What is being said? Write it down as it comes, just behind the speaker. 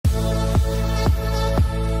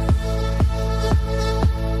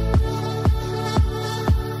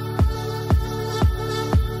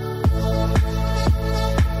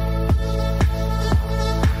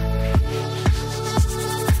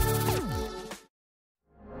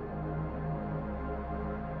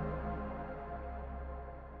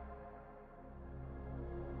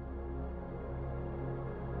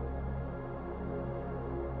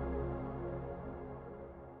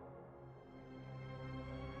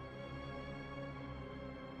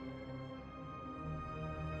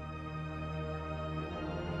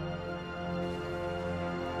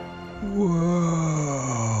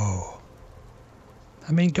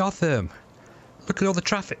I'm in Gotham. Look at all the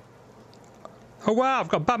traffic. Oh wow, I've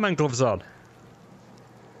got Batman gloves on.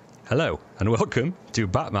 Hello and welcome to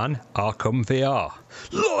Batman Arkham VR.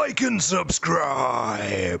 Like and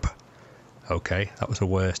subscribe. Okay, that was the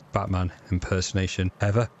worst Batman impersonation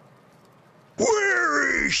ever.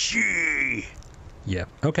 Where is she? Yeah,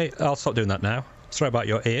 okay, I'll stop doing that now. Sorry about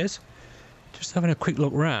your ears. Just having a quick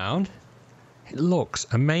look round. It looks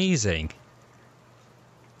amazing.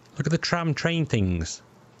 Look at the tram train things.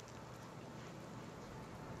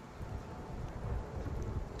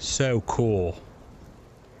 So cool.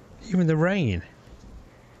 Even the rain.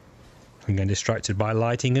 I'm getting distracted by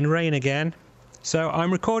lighting and rain again. So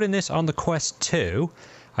I'm recording this on the Quest 2.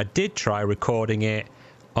 I did try recording it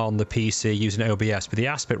on the PC using OBS, but the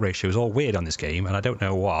aspect ratio is all weird on this game and I don't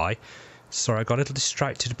know why. So I got a little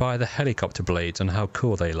distracted by the helicopter blades and how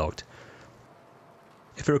cool they looked.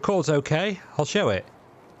 If it records okay, I'll show it.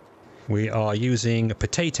 We are using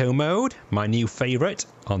potato mode, my new favourite,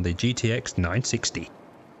 on the GTX 960.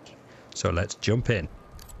 So let's jump in.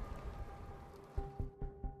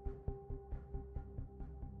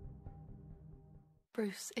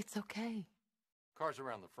 Bruce, it's okay. Car's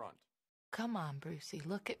around the front. Come on, Brucey,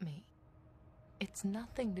 look at me. It's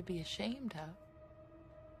nothing to be ashamed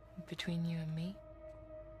of. Between you and me,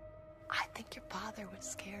 I think your father was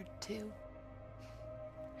scared too.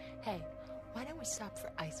 Hey, why don't we stop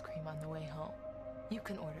for ice cream on the way home? You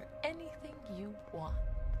can order anything you want.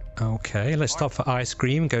 Okay, let's stop for ice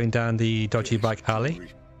cream going down the dodgy bike alley.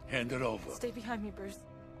 Hand it over. Stay behind me, Bruce.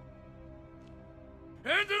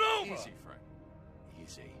 Hand it over! Easy, friend.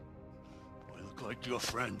 Easy. We look like your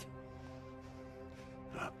friend.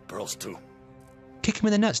 Pearls too. Kick him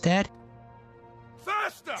in the nuts, Dad.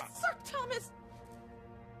 Faster! Sir Thomas!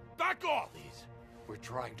 Back off! Please. We're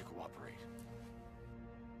trying to cooperate.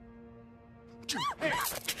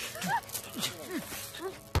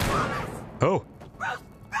 Oh.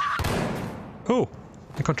 Oh,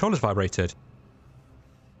 the controller's vibrated.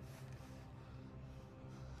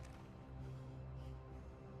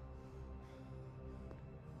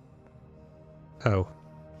 Oh.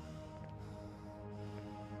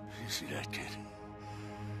 You see that, kid?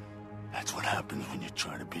 That's what happens when you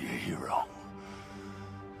try to be a hero.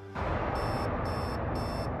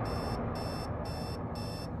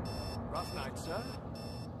 Rough night, sir.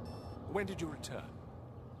 When did you return?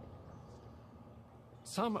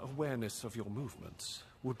 Some awareness of your movements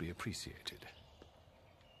would be appreciated.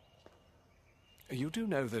 You do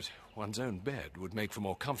know that one's own bed would make for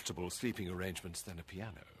more comfortable sleeping arrangements than a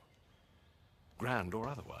piano. Grand or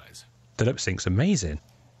otherwise. The lip sync's amazing.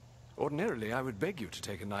 Ordinarily, I would beg you to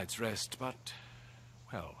take a night's rest, but,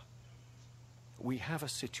 well, we have a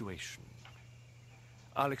situation.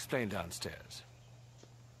 I'll explain downstairs.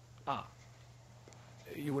 Ah,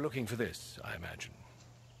 you were looking for this, I imagine.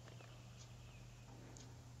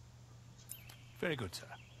 Very good, sir.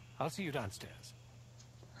 I'll see you downstairs.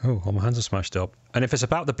 Oh, all my hands are smashed up. And if it's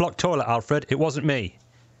about the blocked toilet, Alfred, it wasn't me.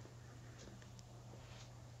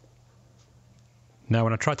 Now,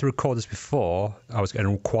 when I tried to record this before, I was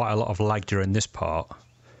getting quite a lot of lag during this part.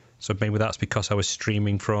 So maybe that's because I was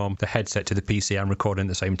streaming from the headset to the PC and recording at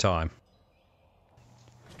the same time.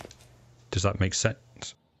 Does that make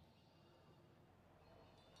sense?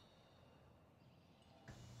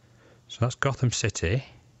 So that's Gotham City.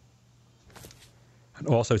 And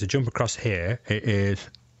also to jump across here, it is,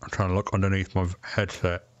 I'm trying to look underneath my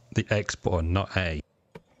headset, the X button, not A.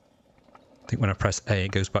 I think when I press A,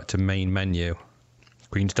 it goes back to main menu.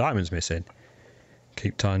 Queen's Diamond's missing.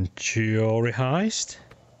 Cape Town Jewelry Heist.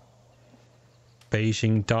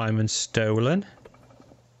 Beijing Diamond stolen.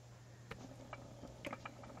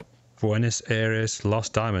 Buenos Aires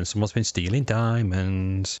lost diamonds. Someone's been stealing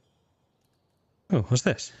diamonds. Oh, what's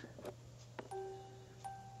this?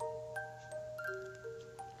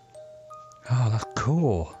 Oh, that's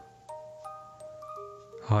cool.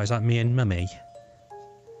 Oh, is that me and Mummy?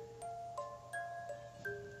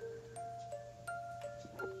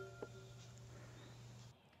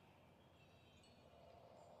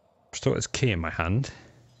 Still got this key in my hand.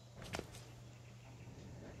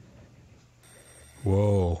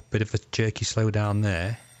 Whoa, bit of a jerky slow down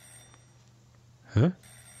there. Huh?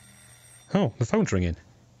 Oh, the phone's ringing.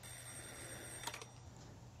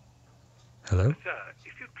 Hello? Sir,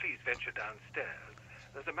 if you'd please venture downstairs,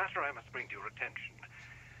 there's a matter I must bring to your attention.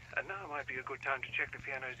 And now might be a good time to check the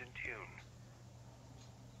piano's in tune.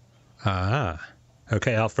 Ah.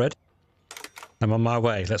 Okay, Alfred. I'm on my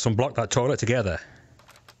way. Let's unblock that toilet together.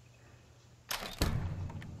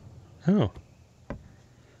 Oh.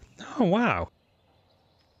 Oh, wow.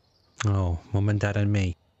 Oh, Mum and Dad and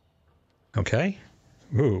me. Okay.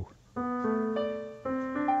 Ooh.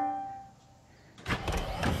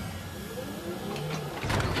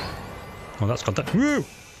 Oh, that's contact. Woo!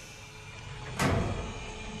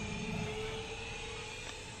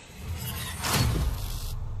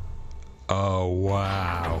 Oh,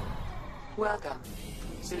 wow. Welcome.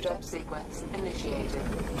 Suit up sequence initiated.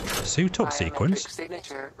 Suit up sequence?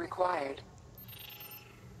 Signature required.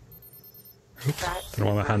 Oops. Don't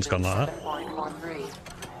know why my hand's gone like that. 7.43.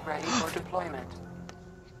 Ready for deployment.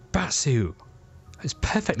 Batsuit. It's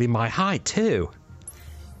perfectly my height, too.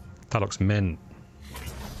 That looks mint.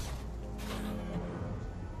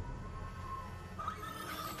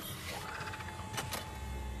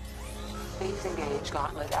 Please engage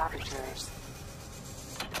gauntlet apertures.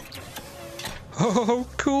 Oh,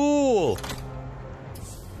 cool!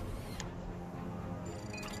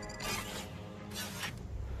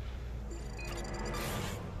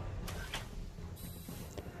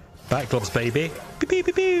 Back gloves, baby. Pew, pew,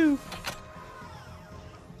 pew, pew.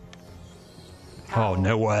 Oh,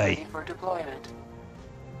 no way. Ready for deployment.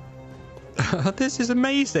 This is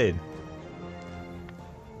amazing.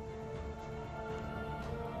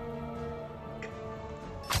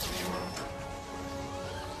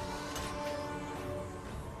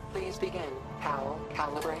 Please begin cowl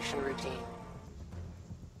calibration routine.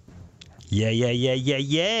 Yeah, yeah, yeah, yeah,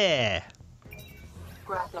 yeah.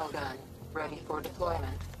 Grapnel gun ready for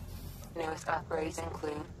deployment. Newest upgrades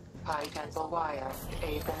include high tensile wire to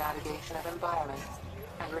aid the navigation of environments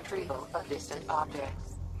and retrieval of distant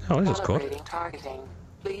objects. Oh, this is cool. Calibrating targeting.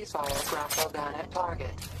 Please fire grapnel gun at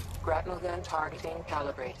target. Grapnel gun targeting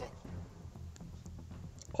calibrated.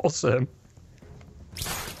 Awesome.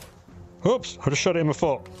 Oops, I just shot it in my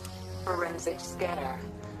foot. Forensic scanner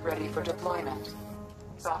ready for deployment.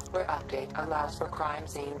 Software update allows for crime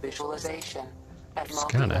scene visualization and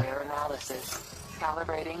Scanner? multi-layer analysis.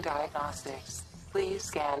 Calibrating diagnostics. Please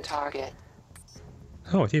scan target.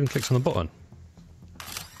 Oh, it even clicks on the button.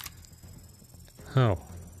 Oh.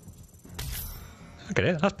 Look at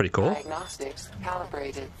it, that's pretty cool. Diagnostics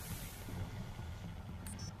calibrated.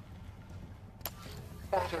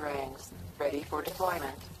 Batarangs ready for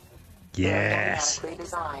deployment. Yes. They're automatically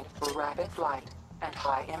designed for rapid flight and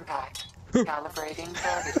high impact. Calibrating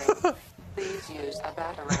targeting. Please use a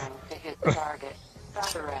batarang to hit the target.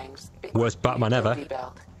 Batarangs. Worst Batman ever.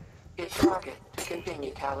 Belt. Hit target to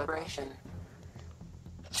continue calibration.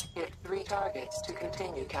 Hit 3 targets to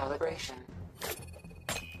continue calibration.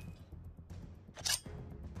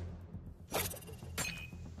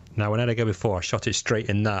 Now, when I go before, I shot it straight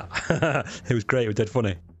in that. It was great, it was dead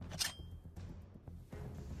funny.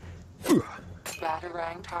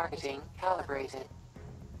 Batarang targeting calibrated.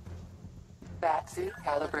 Batsuit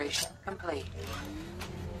calibration complete.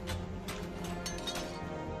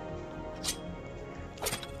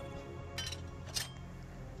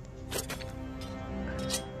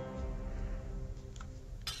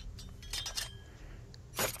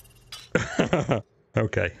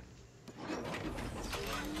 Okay.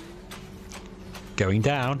 Going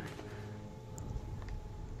down.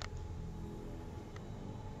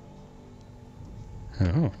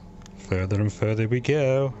 Oh, further and further we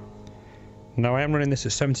go. Now I am running this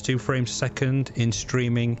at 72 frames a second in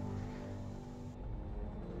streaming.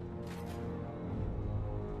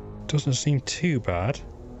 Doesn't seem too bad.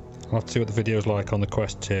 I'll have to see what the video's like on the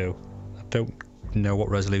Quest 2. I don't know what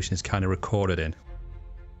resolution it's kind of recorded in.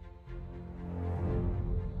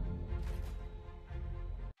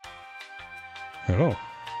 Oh.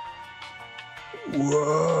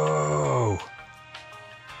 Whoa!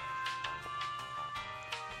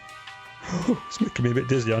 It's making me a bit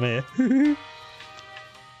dizzy on here.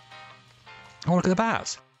 Oh, look at the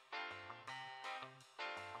bats.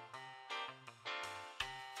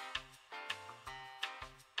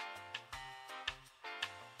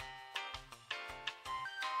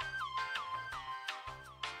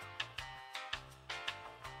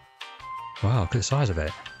 Wow, look at the size of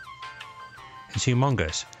it. It's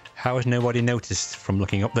humongous. How has nobody noticed from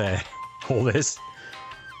looking up there? All this.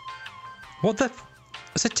 What the...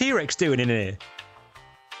 What's a T-Rex doing in here?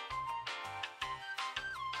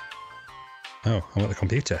 Oh, I'm at the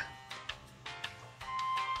computer.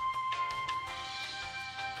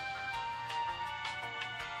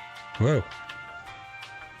 Whoa.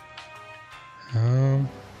 Don't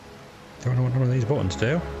know what none of these buttons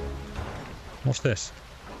do. What's this?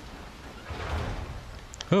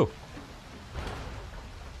 Oh.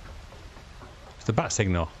 It's the bat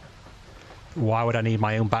signal. Why would I need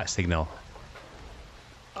my own bat signal?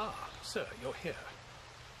 Ah, sir, you're here.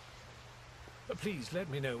 Please let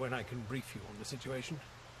me know when I can brief you on the situation.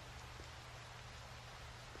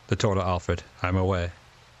 The toilet, Alfred. I'm aware.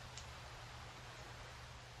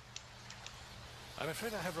 I'm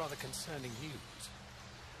afraid I have rather concerning news.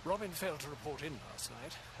 Robin failed to report in last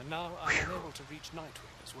night, and now I'm unable to reach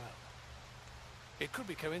Nightwing as well. It could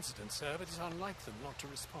be coincidence, sir, but it's unlike them not to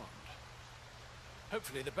respond.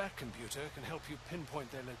 Hopefully the Bat computer can help you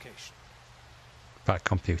pinpoint their location. Bat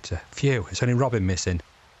computer. Phew, it's only Robin missing.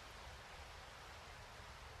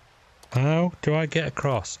 How do I get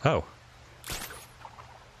across? Oh.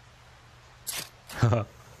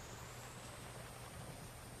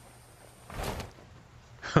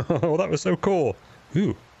 Oh, that was so cool.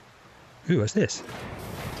 Ooh. Ooh, what's this?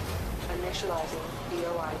 Initializing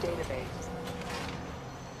BOI database.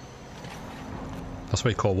 That's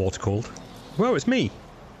what you call water cooled. Whoa, it's me.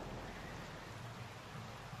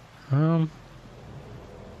 Oh.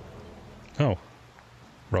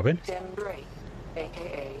 Robin? Tim Drake,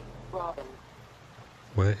 aka Robin.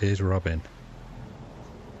 Where is Robin?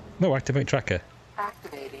 No, activate tracker.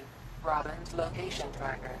 Activating Robin's location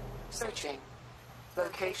tracker. Searching.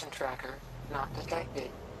 Location tracker not detected.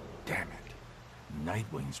 Damn it.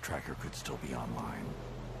 Nightwing's tracker could still be online.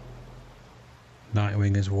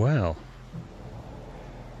 Nightwing as well.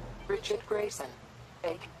 Richard Grayson.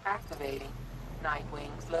 Activating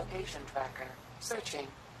Nightwing's location tracker. Searching.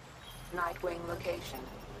 Nightwing location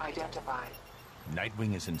identified.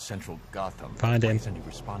 Nightwing is in central Gotham. Find him. Why isn't he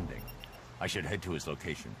responding? I should head to his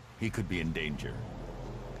location. He could be in danger.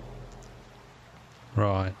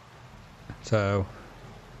 Right. So,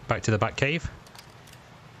 back to the Batcave.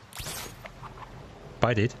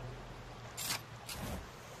 I did.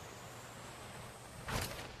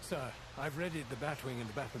 Sir, I've readied the Batwing and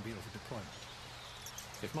the Batmobile for deployment.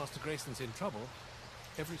 If Master Grayson's in trouble,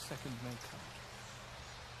 every second may count.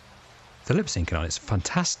 The lip syncing on it's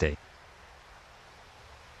fantastic.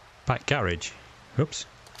 Back garage. Oops.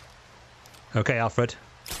 Okay, Alfred.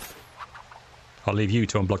 I'll leave you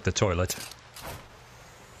to unblock the toilet.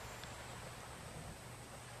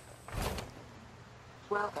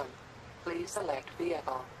 Welcome. Please select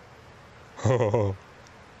vehicle. Oh.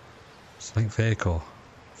 Select vehicle.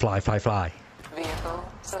 Fly, fly, fly. Vehicle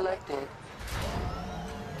selected.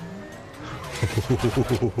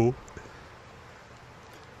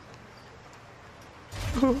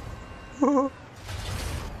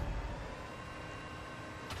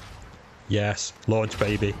 Yes, launch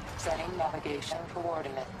baby. Setting navigation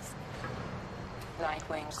coordinates.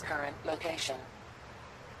 Nightwing's current location.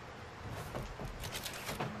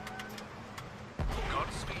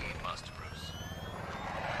 Godspeed, Master Bruce.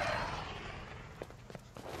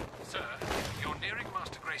 Sir, you're nearing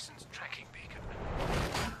Master Grayson's tracking beacon.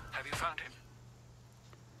 Have you found him?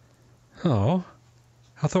 Oh,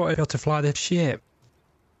 I thought I'd be able to fly this ship.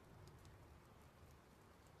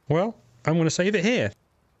 Well, I'm going to save it here.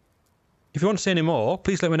 If you want to see any more,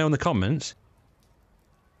 please let me know in the comments.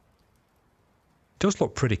 It does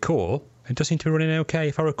look pretty cool. It does seem to be running okay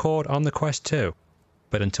if I record on the Quest 2.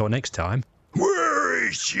 But until next time, where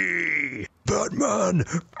is she? Batman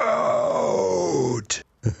out!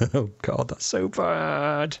 Oh God, that's so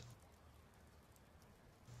bad.